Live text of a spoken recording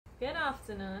Good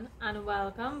afternoon and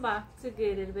welcome back to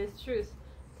Girded with Truth.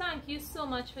 Thank you so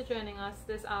much for joining us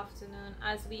this afternoon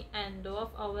as we end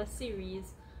off our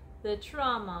series, The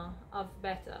Trauma of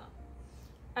Better.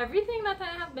 Everything that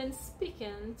I have been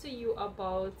speaking to you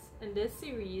about in this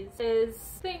series is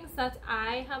things that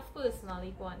I have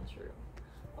personally gone through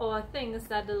or things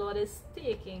that the Lord is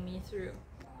taking me through.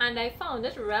 And I found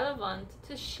it relevant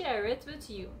to share it with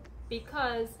you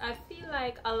because I feel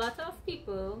like a lot of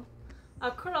people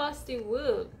across the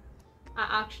world are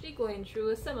actually going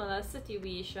through similar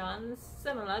situations,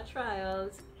 similar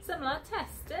trials, similar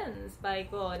testings by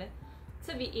God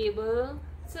to be able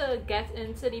to get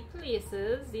into the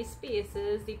places, the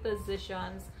spaces, the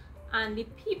positions, and the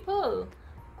people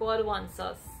God wants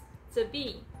us to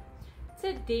be.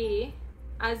 Today,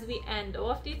 as we end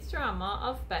off the trauma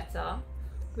of better,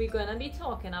 we're going to be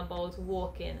talking about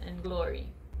walking in glory.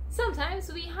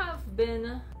 Sometimes we have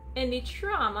been in the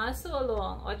trauma so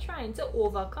long or trying to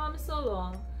overcome so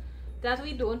long that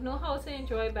we don't know how to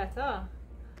enjoy better.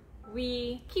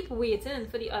 We keep waiting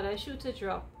for the other shoe to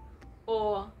drop,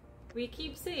 or we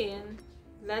keep saying,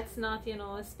 let's not,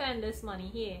 spend this money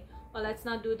here, or let's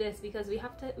not do this because we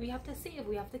have to save,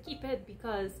 we have to keep it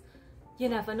because you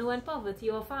never know when poverty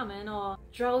or famine or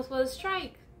drought will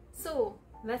strike. So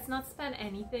let's not spend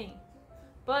anything.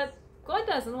 But God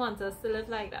doesn't want us to live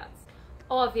like that.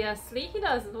 Obviously, He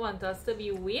doesn't want us to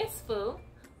be wasteful,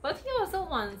 but He also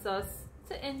wants us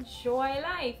to enjoy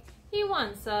life. He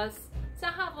wants us to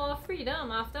have our freedom.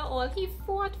 After all, He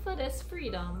fought for this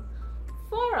freedom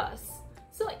for us.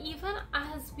 So even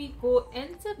as we go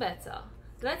into better,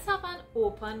 let's have an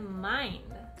open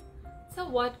mind to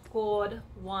what God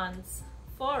wants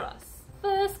for us.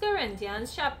 1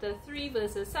 Corinthians chapter 3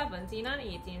 verses 17 and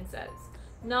 18 says,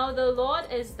 "Now the Lord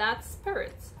is that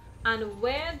Spirit, and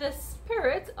where the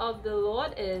Spirit of the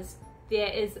Lord is,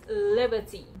 there is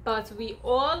liberty. But we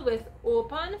all with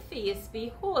open face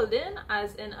beholding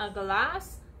as in a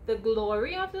glass the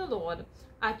glory of the Lord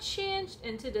are changed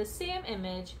into the same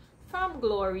image from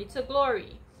glory to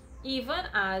glory, even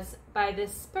as by the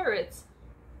Spirit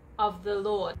of the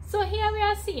Lord." So here we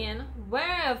are seeing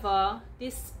wherever the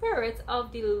Spirit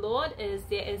of the Lord is,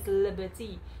 there is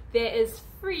liberty, there is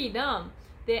freedom,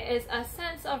 there is a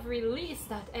sense of release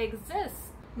that exists.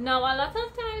 Now, a lot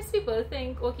of times people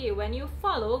think, okay, when you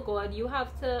follow God, you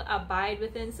have to abide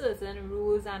within certain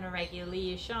rules and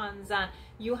regulations and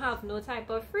you have no type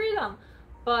of freedom.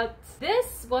 But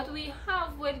this, what we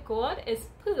have with God, is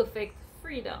perfect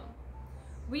freedom.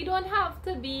 We don't have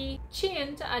to be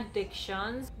chained to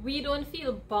addictions. We don't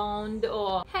feel bound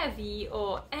or heavy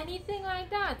or anything like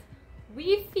that.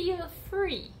 We feel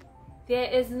free. There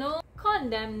is no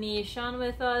condemnation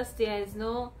with us. There is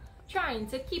no trying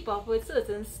to keep up with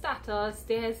certain status.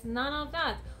 There is none of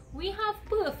that. We have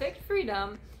perfect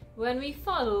freedom when we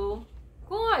follow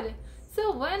God.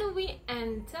 So when we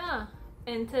enter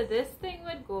into this thing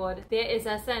with God, there is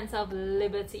a sense of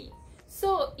liberty.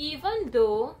 So even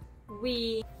though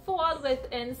we fall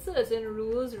within certain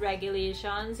rules,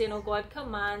 regulations, God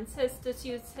commands, His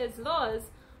statutes, His laws,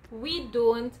 we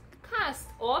don't cast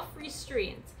off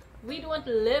restraint. We don't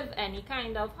live any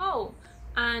kind of how.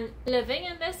 And living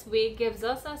in this way gives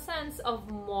us a sense of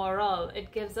moral.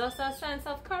 It gives us a sense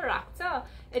of character.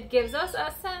 It gives us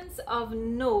a sense of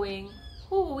knowing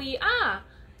who we are.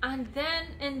 And then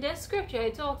in this scripture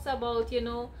it talks about,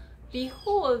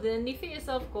 beholding the face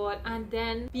of God and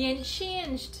then being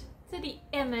changed to the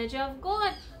image of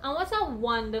God. And what a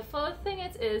wonderful thing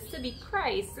it is to be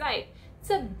Christ-like,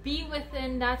 to be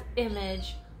within that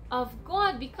image of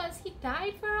God, because He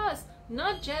died for us,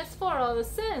 not just for our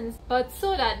sins, but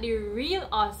so that the real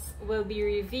us will be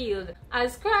revealed.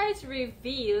 As Christ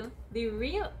revealed the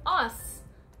real us,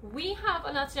 we have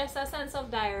not just a sense of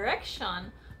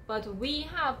direction, but we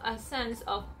have a sense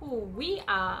of who we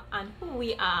are and who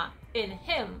we are in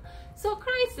Him. So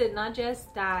Christ did not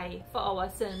just die for our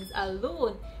sins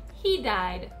alone, He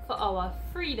died for our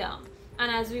freedom.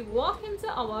 And as we walk into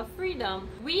our freedom,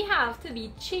 we have to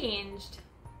be changed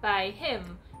by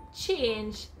Him,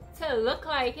 changed to look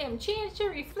like Him, changed to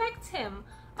reflect Him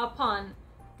upon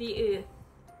the earth.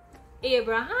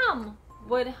 Abraham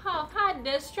would have had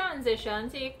this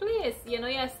transition take place.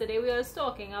 Yesterday we were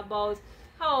talking about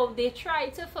how they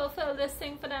tried to fulfill this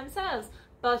thing for themselves,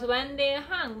 but when they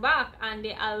hang back and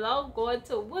they allow God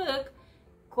to work,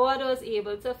 God was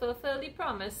able to fulfill the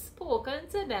promise spoken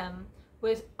to them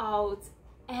without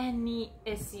any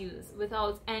issues,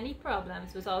 without any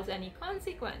problems, without any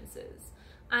consequences.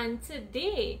 And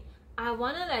today I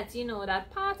want to let you know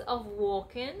that part of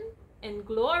walking in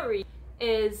glory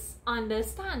is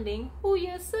understanding who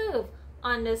you serve,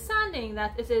 understanding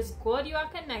that it is God you are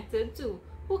connected to,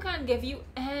 who can give you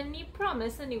any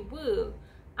promise in the world.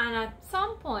 And at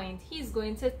some point, he's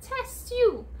going to test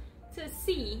you to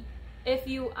see if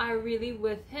you are really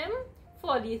with him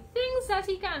for the things that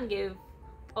he can give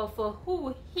or for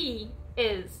who he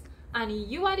is. And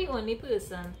you are the only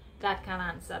person that can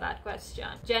answer that question.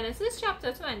 Genesis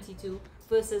chapter 22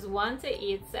 verses 1 to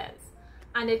 8 says,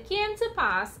 "And it came to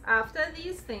pass after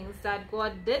these things that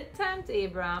God did tempt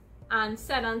Abraham and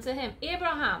said unto him,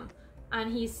 Abraham.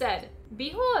 And he said,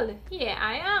 Behold, here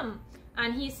I am.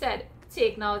 And he said,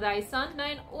 Take now thy son,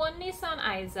 thine only son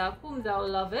Isaac, whom thou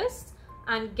lovest,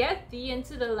 and get thee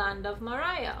into the land of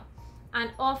Moriah,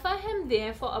 and offer him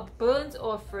there for a burnt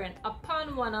offering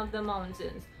upon one of the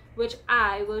mountains, which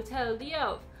I will tell thee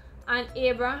of. And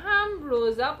Abraham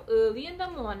rose up early in the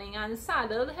morning, and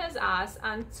saddled his ass,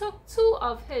 and took 2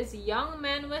 of his young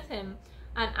men with him,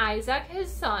 and Isaac his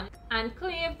son, and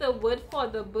clave the wood for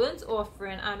the burnt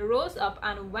offering, and rose up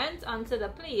and went unto the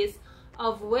place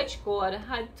of which God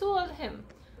had told him.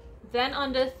 Then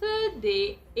on the 3rd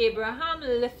day Abraham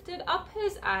lifted up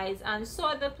his eyes, and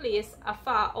saw the place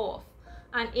afar off.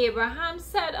 And Abraham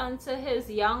said unto his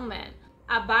young men,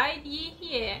 Abide ye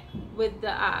here with the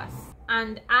ass,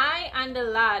 and I and the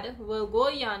lad will go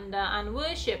yonder and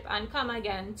worship, and come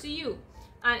again to you.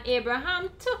 And Abraham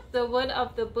took the wood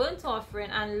of the burnt offering,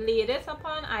 and laid it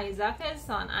upon Isaac his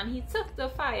son, and he took the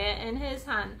fire in his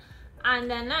hand, and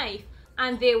the knife,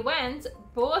 and they went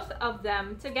both of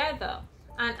them together.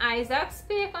 And Isaac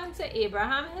spake unto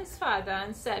Abraham his father,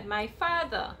 and said, My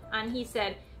father. And he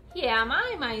said, Here am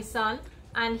I, my son.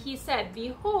 And he said,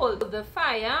 Behold the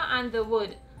fire and the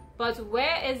wood, but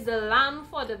where is the lamb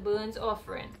for the burnt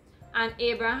offering? And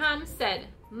Abraham said,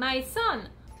 My son,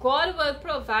 God will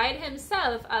provide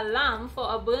himself a lamb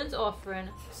for a burnt offering.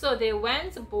 So they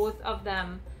went both of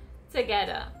them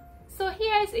together. So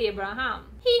here is Abraham.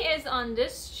 He is on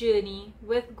this journey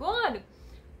with God.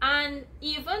 And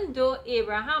even though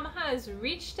Abraham has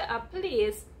reached a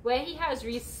place where he has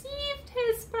received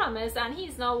his promise, and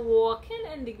he's now walking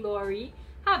in the glory,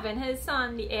 having his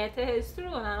son, the heir to his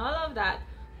throne, and all of that,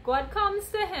 God comes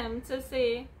to him to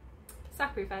say,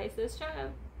 sacrifice this child.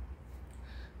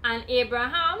 And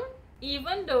Abraham,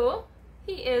 even though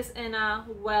he is in a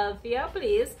wealthier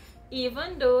place,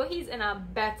 even though he's in a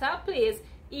better place,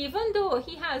 even though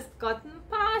he has gotten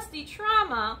past the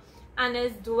trauma and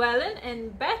is dwelling in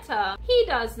better, he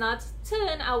does not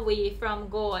turn away from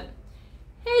God.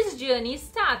 His journey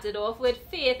started off with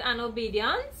faith and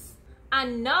obedience,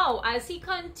 and now as he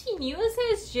continues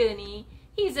his journey,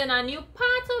 he's in a new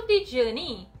part of the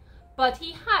journey, but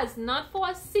he has not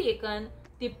forsaken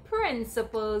the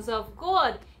principles of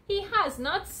God. He has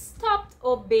not stopped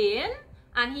obeying,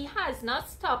 and he has not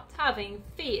stopped having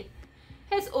faith.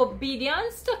 His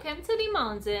obedience took him to the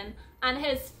mountain, and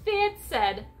his faith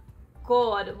said,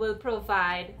 God will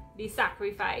provide the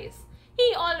sacrifice.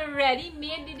 He already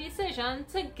made the decision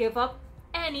to give up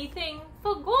anything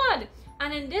for God.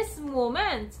 And in this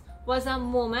moment was a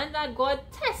moment that God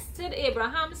tested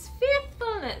Abraham's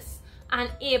faithfulness.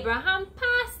 And Abraham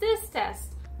passed this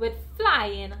test with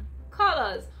flying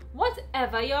colors.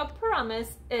 Whatever your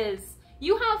promise is,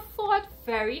 you have fought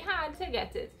very hard to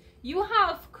get it. You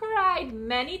have cried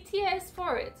many tears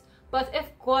for it. But if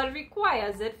God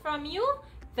requires it from you,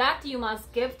 that you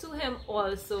must give to him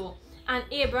also. And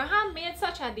Abraham made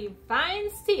such a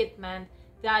divine statement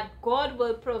that God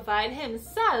will provide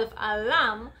himself a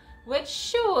lamb, which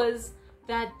shows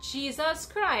that Jesus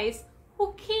Christ,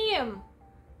 who came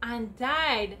and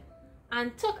died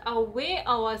and took away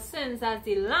our sins as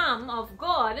the Lamb of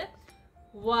God,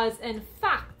 was in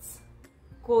fact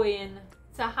going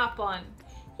to happen.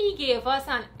 He gave us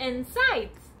an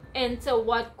insight into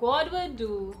what God will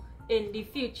do in the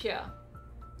future.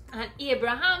 And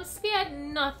Abraham spared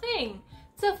nothing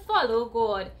to follow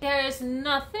God. There is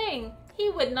nothing he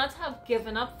would not have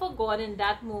given up for God in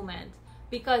that moment,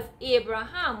 because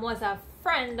Abraham was a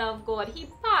friend of God. He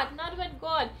partnered with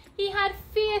God. He had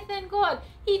faith in God.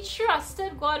 He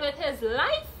trusted God with his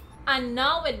life, and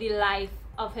now with the life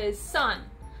of his son.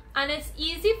 And it's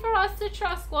easy for us to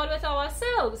trust God with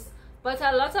ourselves, but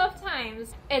a lot of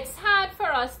times it's hard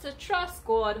for us to trust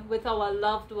God with our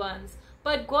loved ones.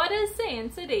 But God is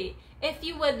saying today, if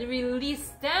you would release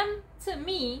them to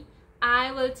me,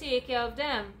 I will take care of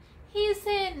them. He's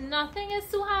saying nothing is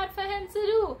too hard for him to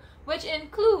do, which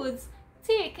includes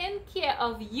taking care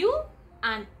of you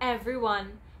and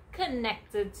everyone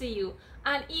connected to you.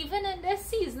 And even in this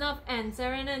season of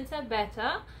entering into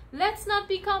better, let's not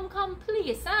become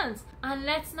complacent, and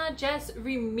let's not just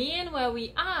remain where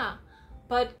we are.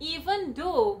 But even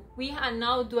though we are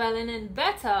now dwelling in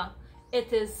better,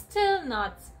 it is still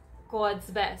not God's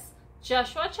best.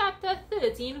 Joshua chapter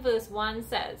 13 verse 1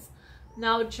 says,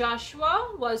 Now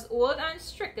Joshua was old and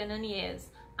stricken in years,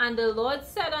 and the Lord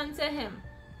said unto him,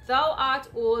 Thou art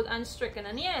old and stricken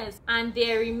in years, and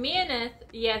there remaineth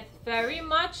yet very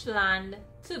much land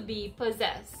to be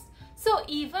possessed. So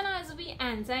even as we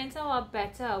enter into our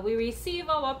better, we receive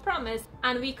our promise,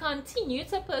 and we continue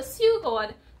to pursue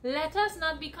God, let us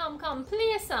not become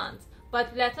complacent,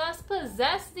 but let us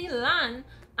possess the land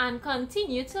and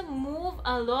continue to move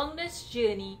along this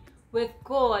journey with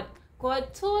God.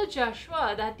 God told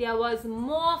Joshua that there was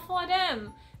more for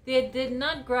them. They did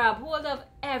not grab hold of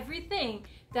everything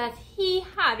that he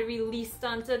had released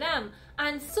unto them.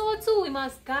 And so too, we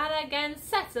must guard against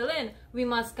settling. We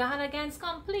must guard against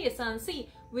complacency.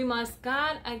 We must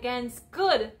guard against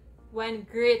good when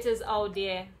great is out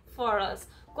there for us.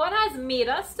 God has made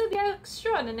us to be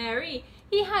extraordinary.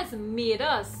 He has made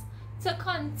us to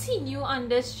continue on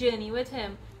this journey with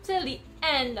him till the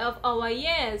end of our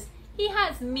years. He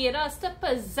has made us to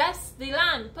possess the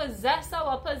land, possess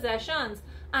our possessions,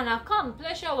 and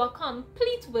accomplish our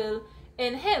complete will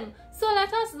in him. So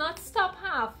let us not stop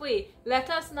halfway. Let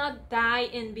us not die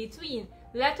in between.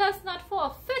 Let us not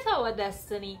forfeit our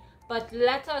destiny, but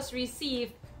let us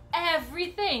receive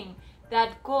everything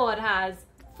that God has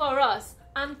for us.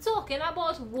 I'm talking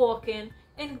about walking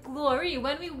in glory.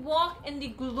 When we walk in the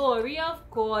glory of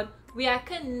God, we are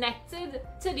connected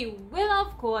to the will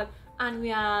of God, and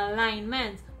we are in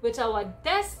alignment with our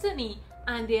destiny,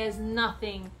 and there's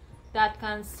nothing that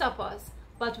can stop us.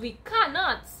 But we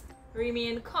cannot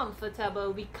remain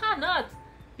comfortable. We cannot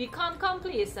become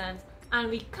complacent, and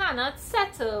we cannot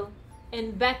settle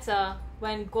in better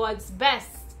when God's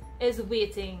best is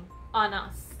waiting on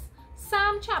us.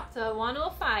 Psalm chapter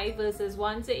 105 verses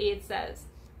 1 to 8 says,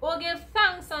 O give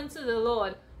thanks unto the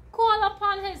Lord, call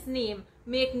upon his name,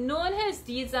 make known his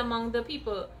deeds among the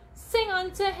people. Sing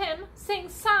unto him, sing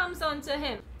psalms unto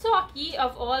him. Talk ye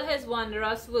of all his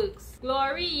wondrous works.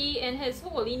 Glory ye in his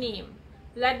holy name.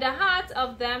 Let the heart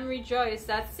of them rejoice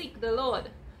that seek the Lord.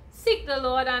 Seek the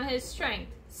Lord and his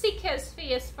strength. Seek his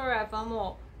face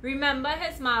forevermore. Remember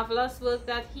his marvelous work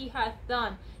that he hath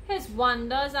done, his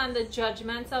wonders and the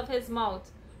judgments of his mouth.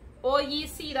 O ye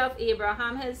seed of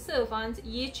Abraham his servant,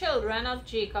 ye children of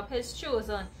Jacob his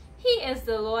chosen. He is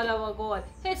the Lord our God.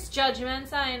 His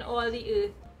judgments are in all the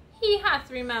earth. He hath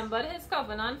remembered his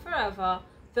covenant forever,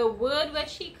 the word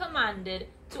which he commanded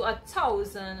to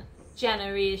 1,000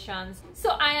 generations.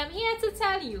 So I am here to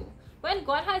tell you, when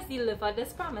God has delivered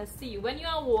this promise to you, when you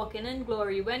are walking in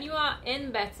glory, when you are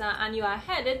in better and you are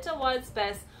headed towards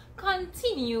best,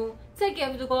 continue to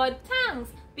give God thanks,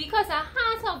 because a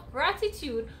heart of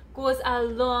gratitude goes a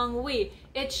long way.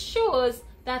 It shows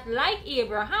that, like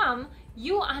Abraham,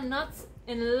 you are not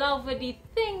in love with the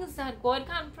things that God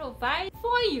can provide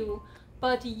for you,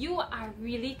 but you are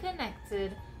really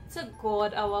connected to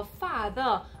God, our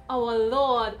Father, our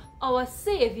Lord, our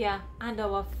Savior, and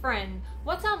our friend.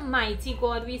 What a mighty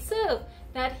God we serve,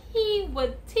 that he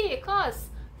would take us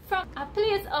from a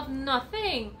place of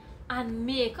nothing and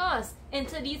make us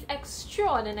into these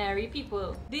extraordinary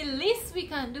people. The least we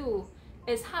can do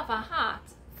is have a heart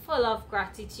full of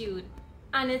gratitude.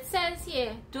 And it says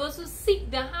here, those who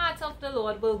seek the heart of the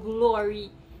Lord will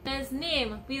glory in his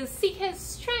name. We'll seek his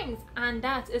strength, and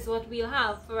that is what we'll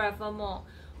have forevermore.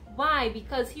 Why?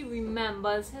 Because he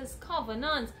remembers his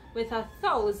covenant with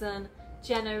 1,000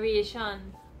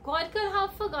 generations. God could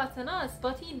have forgotten us,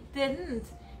 but he didn't.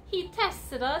 He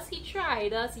tested us, he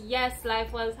tried us. Yes,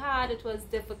 life was hard, it was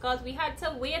difficult. We had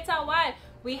to wait a while.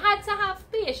 We had to have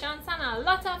patience and a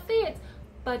lot of faith.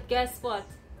 But guess what?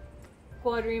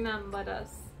 God remembered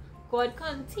us. God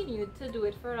continued to do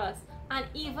it for us. And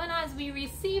even as we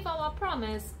receive our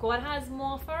promise, God has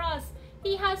more for us.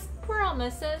 He has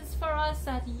promises for us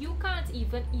that you can't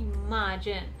even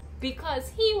imagine, because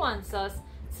he wants us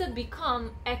to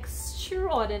become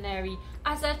extraordinary.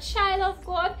 As a child of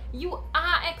God, you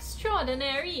are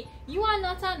extraordinary. You are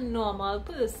not a normal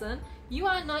person. You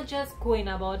are not just going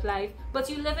about life, but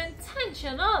you live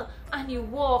intentional and you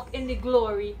walk in the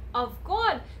glory of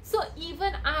God. So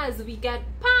even as we get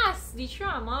past the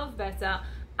trauma of better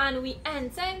and we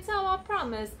enter into our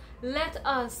promise, let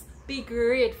us be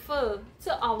grateful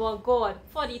to our God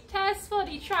for the tests, for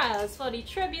the trials, for the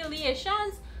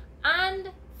tribulations, and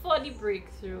for the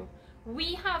breakthrough.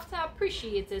 We have to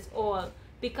appreciate it all,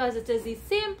 because it is the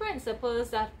same principles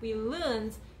that we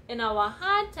learned in our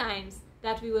hard times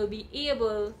that we will be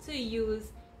able to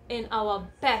use in our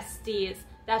best days,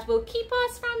 that will keep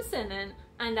us from sinning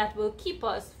and that will keep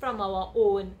us from our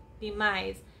own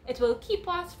demise. It will keep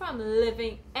us from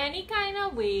living any kind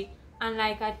of way and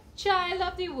like a child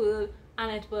of the world,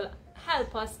 and it will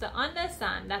help us to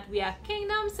understand that we are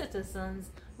kingdom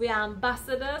citizens, we are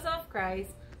ambassadors of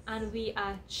Christ, and we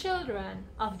are children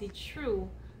of the true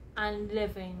and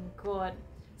living God.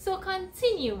 So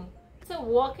continue to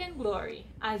walk in glory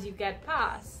as you get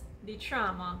past the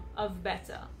trauma of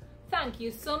better. Thank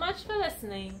you so much for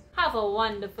listening. Have a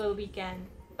wonderful weekend.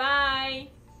 Bye.